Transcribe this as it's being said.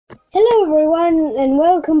Hello everyone and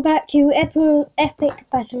welcome back to Epic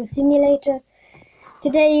Battle Simulator.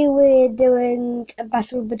 Today we're doing a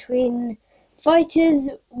battle between fighters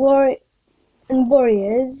and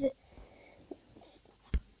warriors,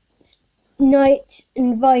 knights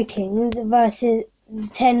and Vikings versus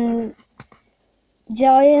 10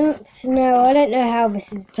 giants. Now I don't know how this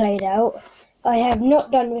is played out. I have not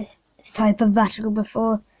done this type of battle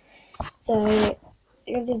before, so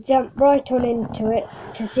I'm going to jump right on into it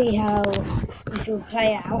to see how this will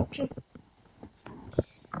play out.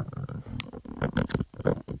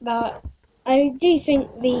 But I do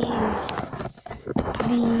think the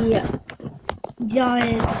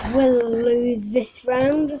Giants will lose this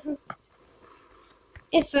round.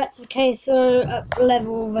 If that's the case, we'll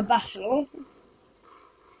up-level the battle.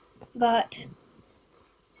 But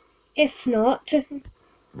if not,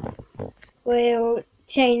 we'll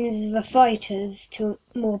change the fighters to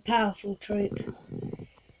a more powerful troop.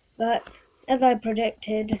 But as I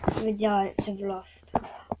predicted, the Giants have lost.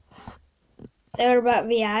 They're about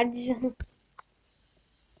the ads.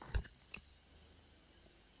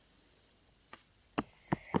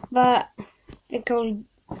 But we'll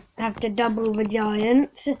have to double the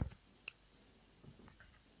Giants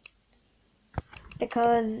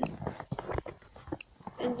because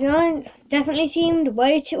the Giants definitely seemed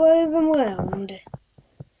way too overwhelmed.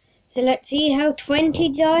 So let's see how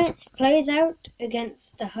 20 Giants plays out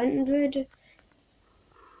against 100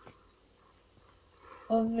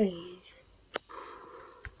 of these.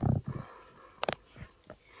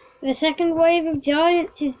 The second wave of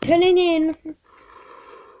Giants is pulling in.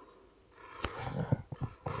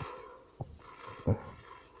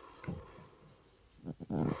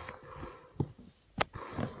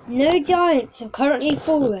 No Giants have currently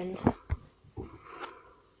fallen.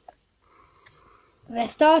 They're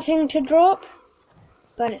starting to drop,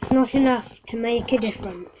 but it's not enough to make a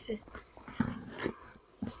difference.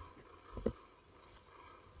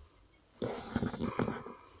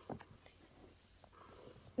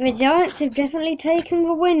 The Giants have definitely taken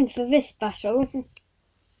the win for this battle.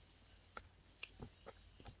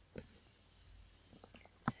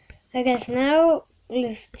 I guess now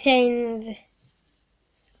let's change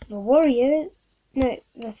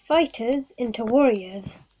the fighters into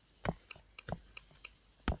warriors.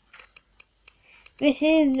 This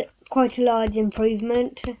is quite a large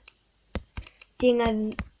improvement, seeing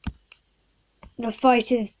as the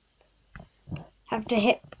fighters have to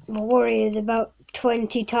hit the warriors about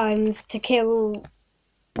 20 times to kill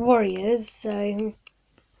warriors, so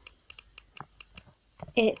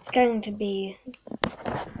it's going to be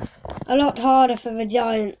a lot harder for the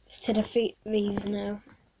Giants to defeat these now.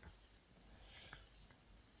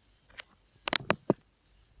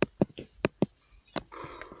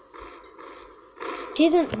 It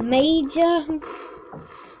isn't major,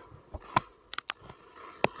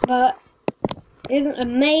 but it isn't a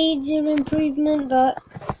major improvement, but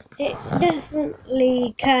it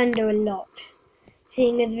definitely can do a lot,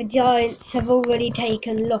 seeing as the Giants have already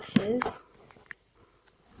taken losses.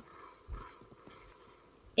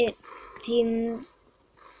 It seems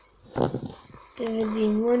there have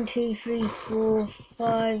been 1, 2, 3, 4,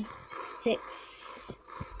 5, 6,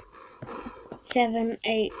 7,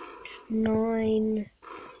 8, 9,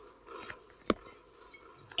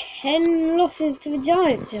 10 losses to the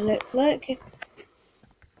Giants, it looks like.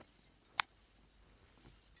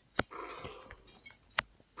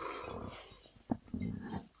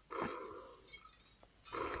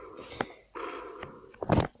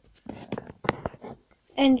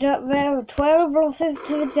 End up there with 12 losses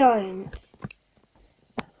to the Giants.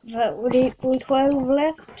 That would equal 12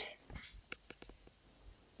 left.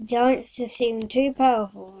 Giants just seem too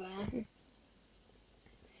powerful there.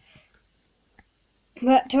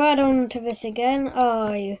 But to add on to this again,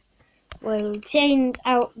 I will change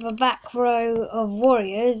out the back row of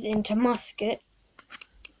warriors into musketeers,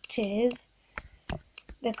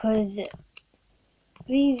 because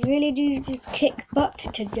these really do just kick butt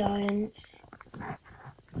to Giants.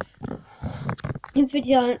 If the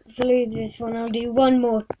Giants lose this one, I'll do one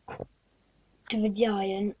more to the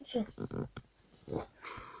Giants.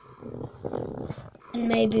 And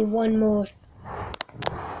maybe one more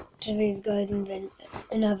to these guys and then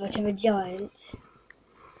another to the Giants.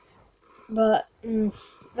 But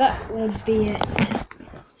that would be it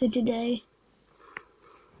for today.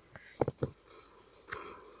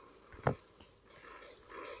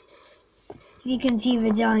 You can see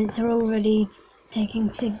the Giants are already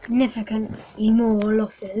taking significantly more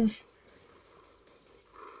losses.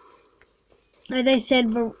 As I said,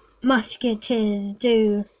 the musketeers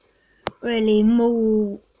do really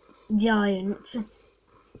maul Giants.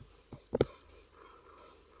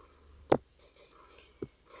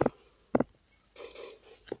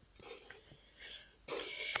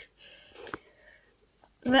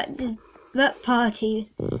 that party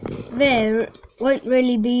there won't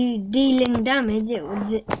really be dealing damage. It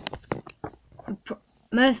would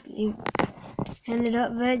mostly ended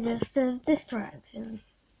up there just as distraction.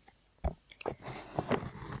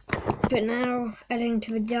 But now, adding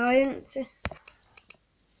to the giants,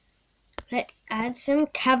 let's add some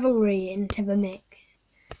cavalry into the mix.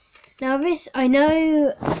 Now this, I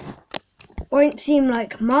know, won't seem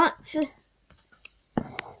like much,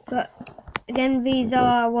 but again, these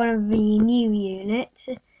are one of the new units.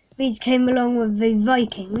 These came along with the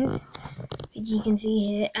Vikings, which you can see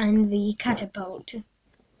here, and the catapult.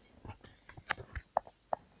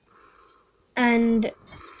 And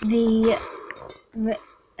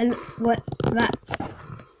that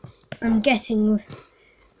I'm guessing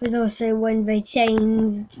was also when they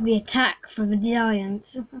changed the attack for the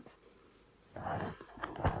giants.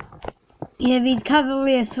 Yeah, these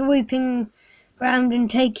cavalry are swooping around and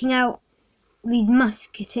taking out these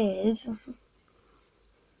musketeers.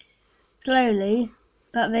 Slowly,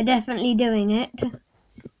 but they're definitely doing it.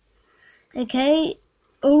 Okay,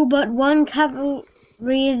 all but one cavalry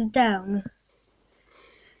is down.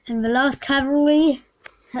 And the last cavalry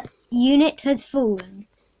unit has fallen.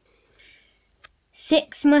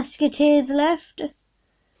 6 musketeers left.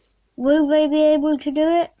 Will they be able to do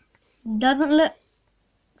it? Doesn't look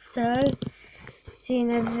so.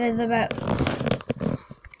 Seeing as there's about,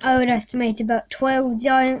 I would estimate about 12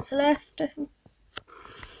 giants left.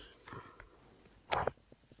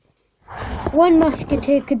 One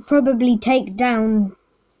musketeer could probably take down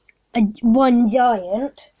one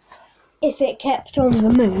giant if it kept on the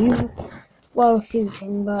move while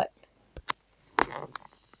shooting, but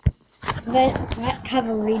that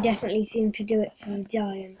cavalry definitely seemed to do it for the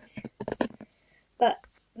giants. But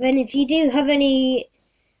then if you do have any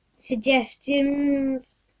suggestions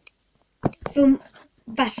for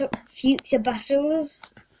future battles,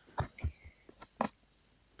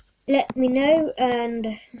 let me know,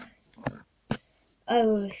 and I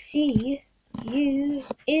will see you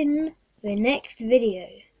in the next video.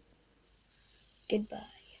 Goodbye.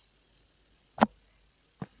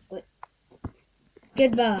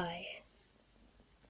 Goodbye.